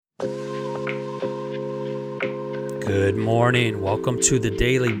Good morning. Welcome to the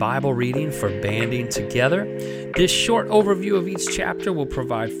daily Bible reading for Banding Together. This short overview of each chapter will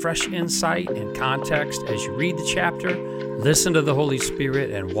provide fresh insight and context as you read the chapter, listen to the Holy Spirit,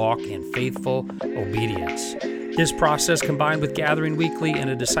 and walk in faithful obedience. This process, combined with gathering weekly in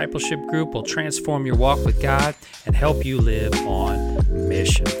a discipleship group, will transform your walk with God and help you live on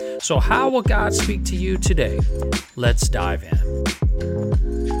mission. So how will God speak to you today? Let's dive in.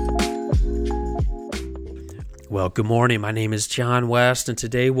 Well, good morning. My name is John West, and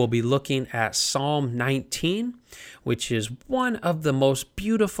today we'll be looking at Psalm 19, which is one of the most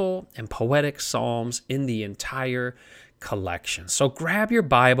beautiful and poetic psalms in the entire collection. So grab your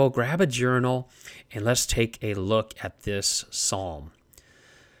Bible, grab a journal, and let's take a look at this psalm.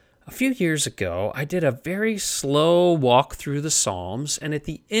 A few years ago, I did a very slow walk through the Psalms, and at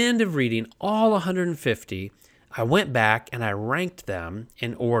the end of reading all 150, I went back and I ranked them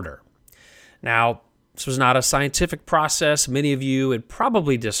in order. Now, this was not a scientific process. Many of you would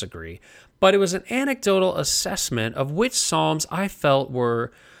probably disagree, but it was an anecdotal assessment of which Psalms I felt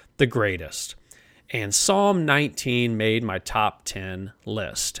were the greatest. And Psalm 19 made my top 10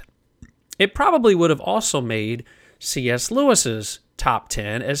 list. It probably would have also made C.S. Lewis's top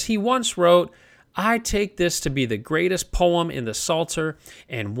 10, as he once wrote, "I take this to be the greatest poem in the Psalter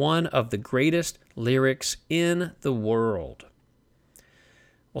and one of the greatest lyrics in the world."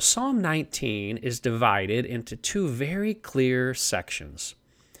 Well, Psalm 19 is divided into two very clear sections.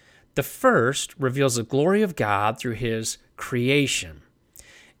 The first reveals the glory of God through his creation,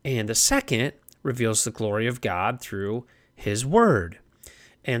 and the second reveals the glory of God through his word.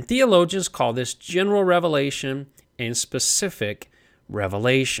 And theologians call this general revelation and specific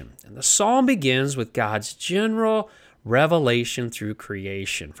revelation. And the psalm begins with God's general revelation through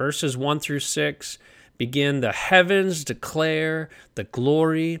creation. Verses 1 through 6 begin, "The heavens declare the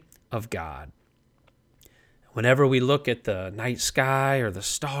glory of God." Whenever we look at the night sky or the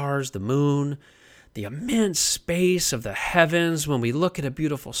stars, the moon, the immense space of the heavens, when we look at a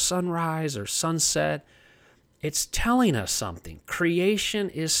beautiful sunrise or sunset, it's telling us something. Creation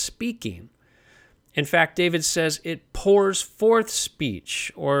is speaking. In fact, David says it pours forth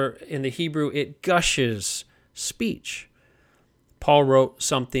speech, or in the Hebrew, it gushes speech. Paul wrote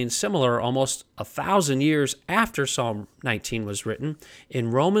something similar almost 1,000 years after Psalm 19 was written. In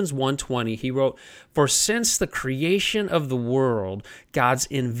Romans 1:20, he wrote, "For since the creation of the world, God's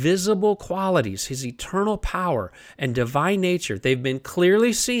invisible qualities, his eternal power and divine nature, they've been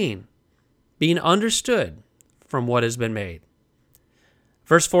clearly seen, being understood from what has been made."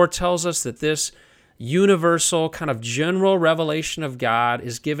 Verse 4 tells us that this universal kind of general revelation of God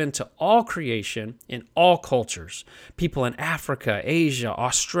is given to all creation in all cultures. People in Africa, Asia,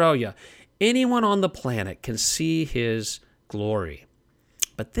 Australia, anyone on the planet can see his glory.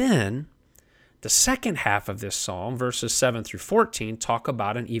 But then the second half of this psalm, verses 7 through 14, talk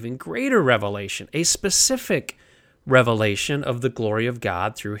about an even greater revelation, a specific revelation of the glory of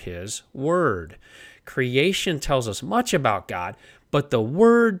God through his word. Creation tells us much about God, but the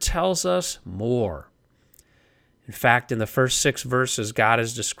word tells us more. In fact, in the first 6 verses, God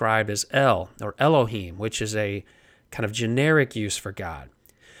is described as El, or Elohim, which is a kind of generic use for God.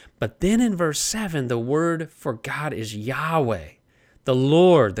 But then in verse 7, the word for God is Yahweh, the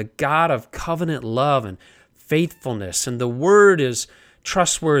Lord, the God of covenant love and faithfulness. And the word is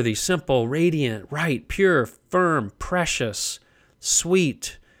trustworthy, simple, radiant, right, pure, firm, precious,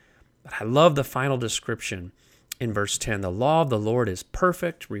 sweet. But I love the final description in verse 10. "The law of the Lord is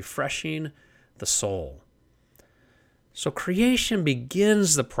perfect, refreshing the soul." So creation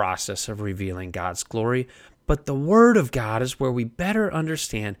begins the process of revealing God's glory, but the Word of God is where we better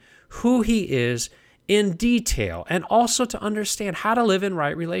understand who He is in detail, and also to understand how to live in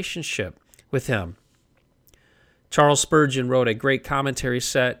right relationship with Him. Charles Spurgeon wrote a great commentary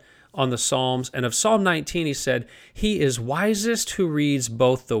set on the Psalms, and of Psalm 19 he said, "He is wisest who reads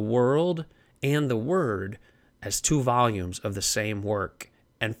both the world and the Word as 2 volumes of the same work,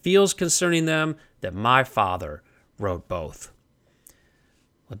 and feels concerning them that my Father wrote both."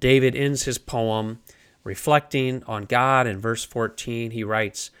 Well, David ends his poem reflecting on God. In verse 14, he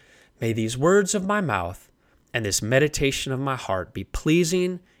writes, "May these words of my mouth and this meditation of my heart be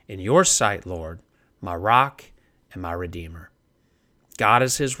pleasing in your sight, Lord, my rock and my redeemer." God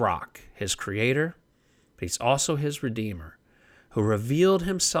is his rock, his creator, but he's also his redeemer, who revealed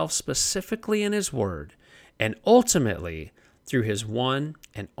himself specifically in his word and ultimately through his one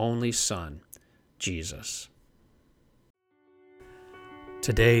and only Son, Jesus.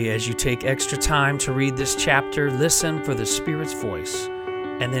 Today, as you take extra time to read this chapter, listen for the Spirit's voice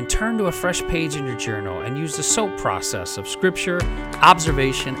and then turn to a fresh page in your journal and use the SOAP process of scripture,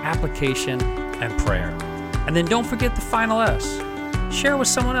 observation, application, and prayer. And then don't forget the final S. Share with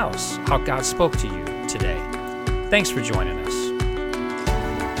someone else how God spoke to you today. Thanks for joining us.